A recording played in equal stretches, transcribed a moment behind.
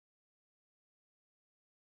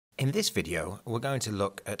In this video, we're going to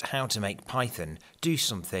look at how to make Python do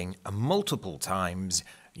something multiple times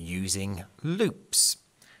using loops.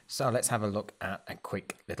 So let's have a look at a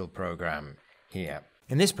quick little program here.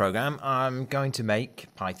 In this program, I'm going to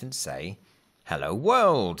make Python say, hello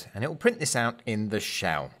world, and it will print this out in the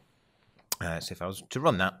shell. So if I was to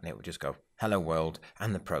run that, it would just go, hello world,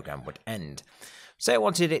 and the program would end. Say I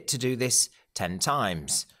wanted it to do this 10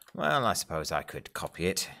 times. Well, I suppose I could copy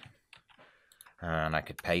it. And I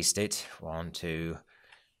could paste it. 1, 2,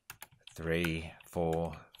 3,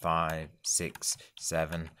 4, 5, 6,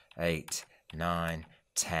 7, 8, 9,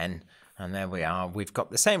 10. And there we are. We've got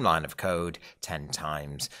the same line of code 10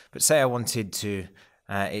 times. But say I wanted to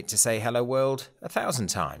it to say hello world 1,000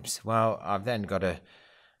 times. Well, I've then got to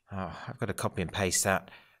copy and paste that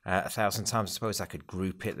 1,000 times. I suppose I could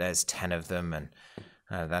group it. There's 10 of them, and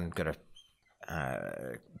then got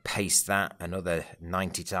to paste that another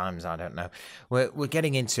 90 times. I don't know. We're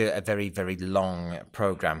getting into a very, very long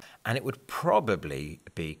program, and it would probably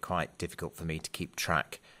be quite difficult for me to keep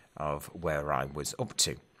track of where I was up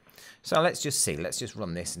to. So let's just see. Let's just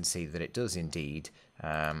run this and see that it does indeed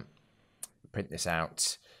print this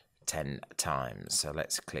out 10 times. So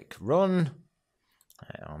let's click run.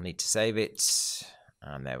 I'll need to save it,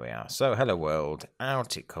 and there we are. So hello world,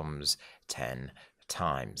 out it comes 10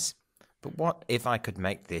 times. But what if I could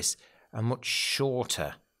make this a much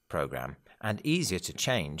shorter program and easier to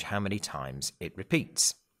change how many times it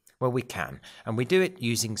repeats? Well, we can, and we do it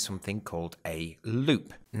using something called a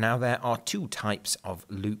loop. Now, there are two types of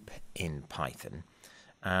loop in Python,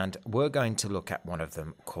 and we're going to look at one of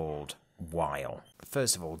them called while.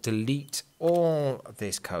 First of all, delete all of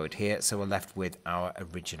this code here, so we're left with our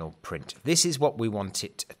original print. This is what we want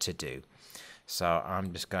it to do. So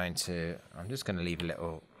I'm just going to leave a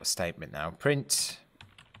little statement now. Print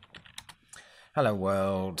hello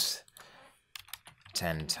world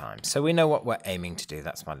 10 times. So we know what we're aiming to do.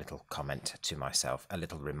 That's my little comment to myself, a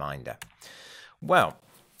little reminder. Well,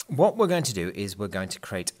 what we're going to do is we're going to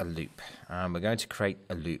create a loop. We're going to create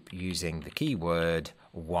a loop using the keyword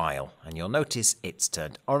while. And you'll notice it's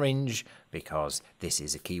turned orange because this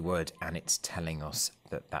is a keyword and it's telling us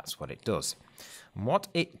that that's what it does. What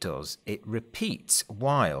it does, it repeats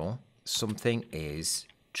while something is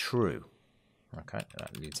true. Okay,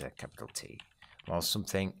 that needs a capital T. While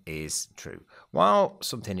something is true. While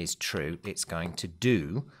something is true, it's going to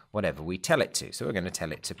do whatever we tell it to. So we're going to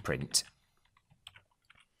tell it to print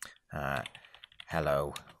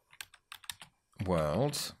hello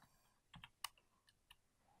world.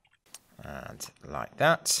 And like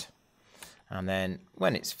that. And then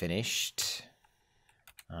when it's finished,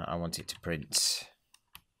 I want it to print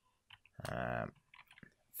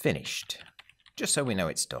finished, just so we know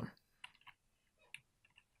it's done.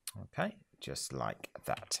 Okay, just like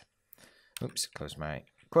that. Oops, close my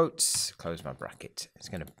quotes, close my bracket. It's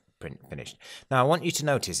going to print finished. Now I want you to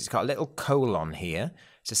notice it's got a little colon here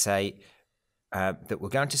to say that we're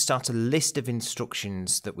going to start a list of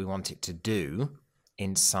instructions that we want it to do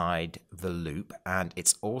inside the loop, and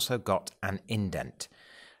it's also got an indent.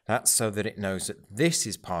 That's so that it knows that this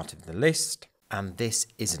is part of the list and this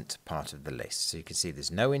isn't part of the list. So you can see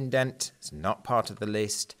there's no indent, it's not part of the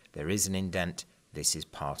list, there is an indent, this is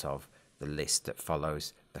part of the list that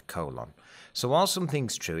follows the colon. So while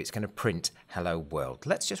something's true, it's going to print hello world.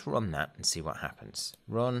 Let's just run that and see what happens.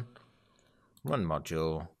 Run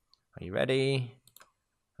module. Are you ready?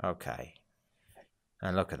 Okay.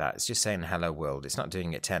 And look at that, it's just saying hello world. It's not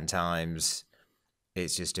doing it 10 times.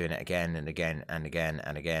 It's just doing it again and again and again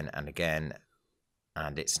and again and again,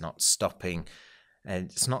 and it's not stopping, and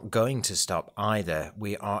it's not going to stop either.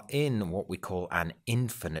 We are in what we call an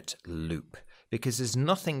infinite loop because there's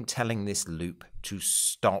nothing telling this loop to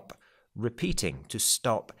stop repeating, to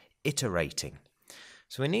stop iterating.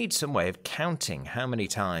 So we need some way of counting how many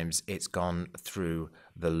times it's gone through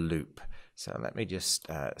the loop. So let me just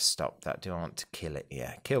stop that. Do I want to kill it?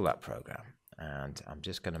 Yeah, kill that program. And I'm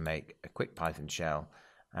just going to make a quick Python shell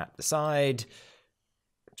at the side,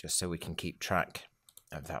 just so we can keep track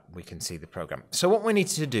of that. We can see the program. So what we need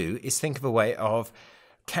to do is think of a way of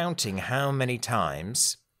counting how many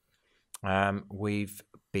times we've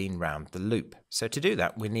been round the loop. So to do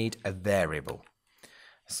that, we need a variable.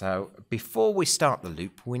 So before we start the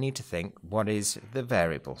loop, we need to think, what is the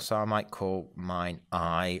variable? So I might call mine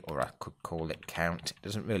I, or I could call it count. It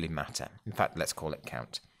doesn't really matter. In fact, let's call it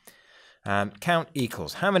count. Count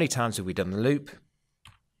equals, how many times have we done the loop?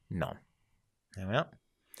 None. There we are.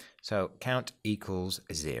 So count equals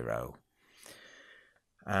 0.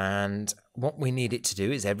 And what we need it to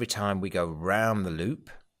do is every time we go round the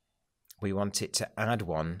loop, we want it to add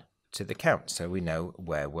 1 to the count so we know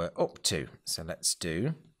where we're up to. So let's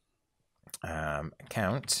do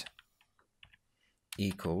count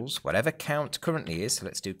equals whatever count currently is, so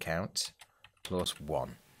let's do count plus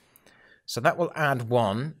 1. So that will add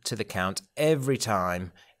 1 to the count every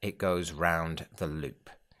time it goes round the loop.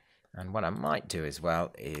 And what I might do as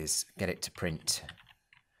well is get it to print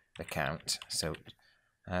the count, so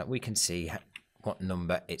we can see what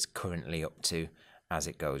number it's currently up to as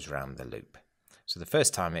it goes round the loop. So the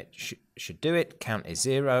first time it should do it, count is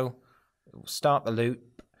 0, it will start the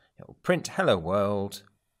loop, it will print hello world,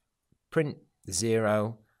 print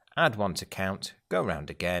 0, add 1 to count, go round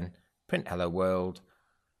again, print hello world,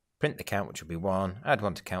 print the count, which will be 1, add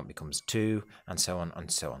 1 to count becomes 2, and so on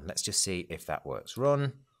and so on. Let's just see if that works.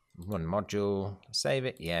 Run module, save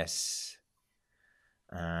it, yes.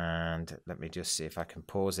 And let me just see if I can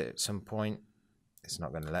pause it at some point. It's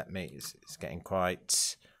not going to let me, it's getting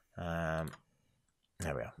quite, there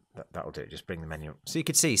we are, that'll do it, just bring the menu up. So you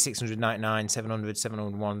could see 699, 700,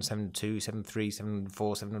 701, 702, 703,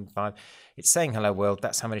 704, 705. It's saying hello world,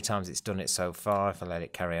 that's how many times it's done it so far. If I let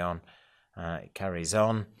it carry on, it carries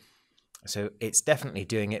on. So it's definitely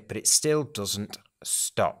doing it, but it still doesn't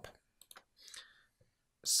stop.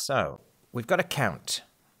 So we've got a count.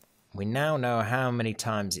 We now know how many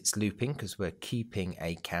times it's looping because we're keeping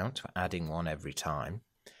a count, we're adding 1 every time,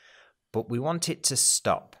 but we want it to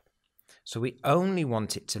stop. So we only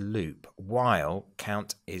want it to loop while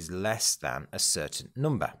count is less than a certain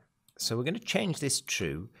number. So we're going to change this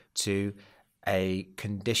true to a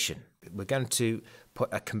condition. We're going to put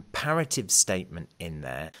a comparative statement in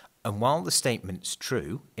there, and while the statement's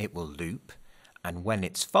true, it will loop, and when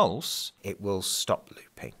it's false, it will stop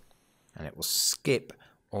looping, and it will skip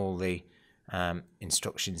all the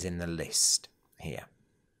instructions in the list here.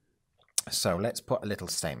 So let's put a little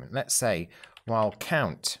statement. Let's say while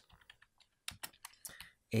count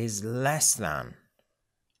is less than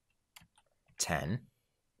 10,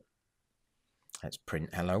 let's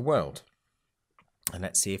print hello world. And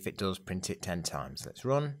let's see if it does print it 10 times. Let's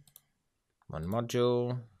run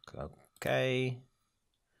module, okay.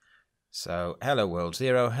 So hello world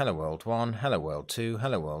 0, hello world 1, hello world 2,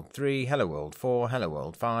 hello world 3, hello world 4, hello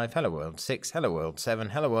world 5, hello world 6, hello world 7,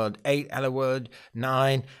 hello world 8, hello world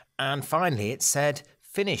 9, and finally it said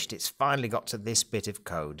finished. It's finally got to this bit of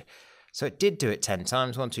code. So it did do it 10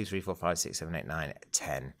 times, 1, 2, 3, 4, 5, 6, 7, 8, 9,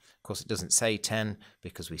 10. Of course it doesn't say 10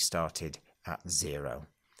 because we started at 0.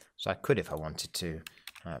 So I could, if I wanted to,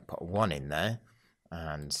 put 1 in there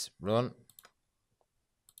and run.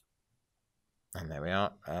 And there we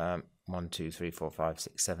are. 1, 2, 3, 4, 5,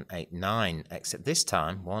 6, 7, 8, 9. Except this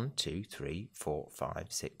time, 1, 2, 3, 4, 5,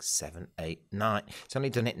 6, 7, 8, 9. It's only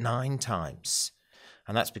done it 9 times.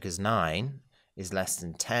 And that's because 9 is less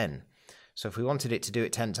than 10. So if we wanted it to do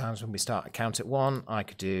it 10 times when we start a count at 1, I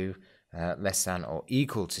could do less than or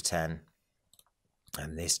equal to 10.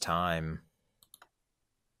 And this time,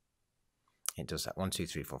 it does that 1, 2,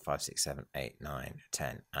 3, 4, 5, 6, 7, 8, 9,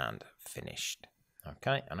 10, and finished.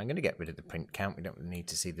 Okay, and I'm going to get rid of the print count. We don't need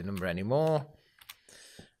to see the number anymore.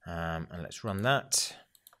 And let's run that.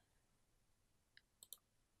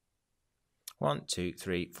 1, 2,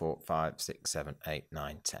 3, 4, 5, 6, 7, 8,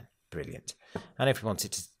 9, 10. Brilliant. And if we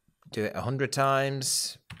wanted to do it 100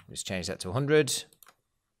 times, let's change that to 100.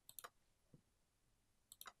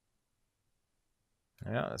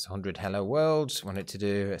 Yeah, that's 100 hello worlds. Want it to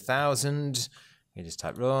do 1,000. You just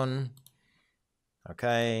type run.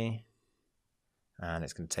 Okay. And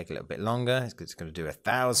it's going to take a little bit longer. It's going to do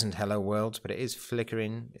 1,000 hello worlds, but it is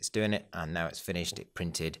flickering. It's doing it, and now it's finished. It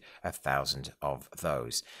printed 1,000 of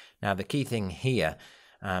those. Now, the key thing here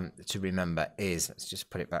to remember is, let's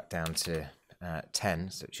just put it back down to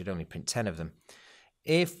 10, so it should only print 10 of them.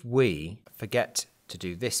 If we forget to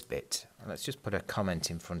do this bit, let's just put a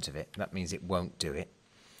comment in front of it. That means it won't do it.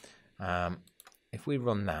 If we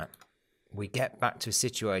run that, we get back to a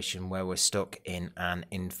situation where we're stuck in an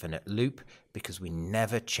infinite loop because we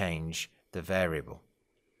never change the variable.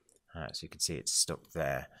 So you can see it's stuck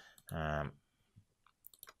there. Okay,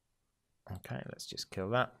 let's just kill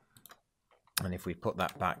that. And if we put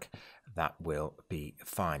that back, that will be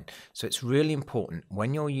fine. So it's really important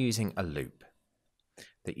when you're using a loop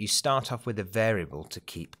that you start off with a variable to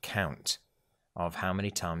keep count of how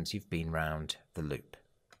many times you've been round the loop.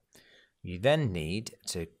 You then need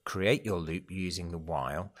to create your loop using the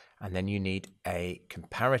while, and then you need a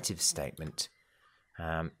comparative statement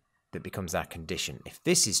that becomes our condition. If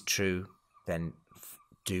this is true, then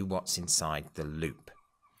do what's inside the loop.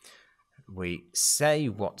 We say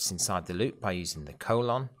what's inside the loop by using the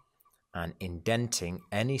colon and indenting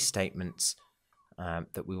any statements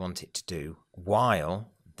that we want it to do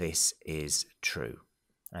while this is true.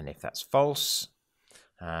 And if that's false,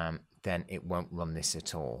 then it won't run this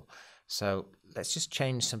at all. So let's just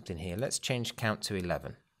change something here. Let's change count to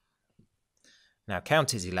 11. Now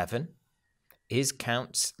count is 11. Is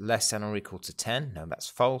count less than or equal to 10? No, that's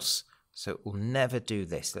false. So it will never do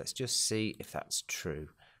this. Let's just see if that's true.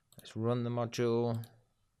 Let's run the module.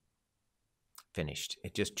 Finished.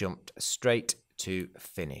 It just jumped straight to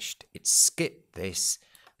finished. It skipped this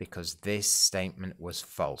because this statement was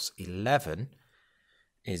false. 11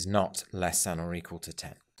 is not less than or equal to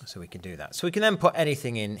 10. So we can do that. So we can then put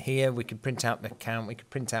anything in here. We could print out the count. We could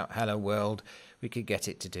print out hello world. We could get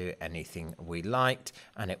it to do anything we liked,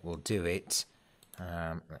 and it will do it.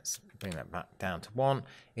 Let's bring that back down to 1.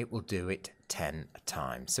 It will do it 10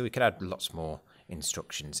 times. So we could add lots more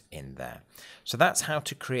instructions in there. So that's how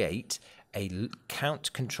to create a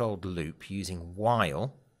count controlled loop using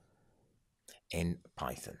while in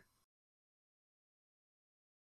Python.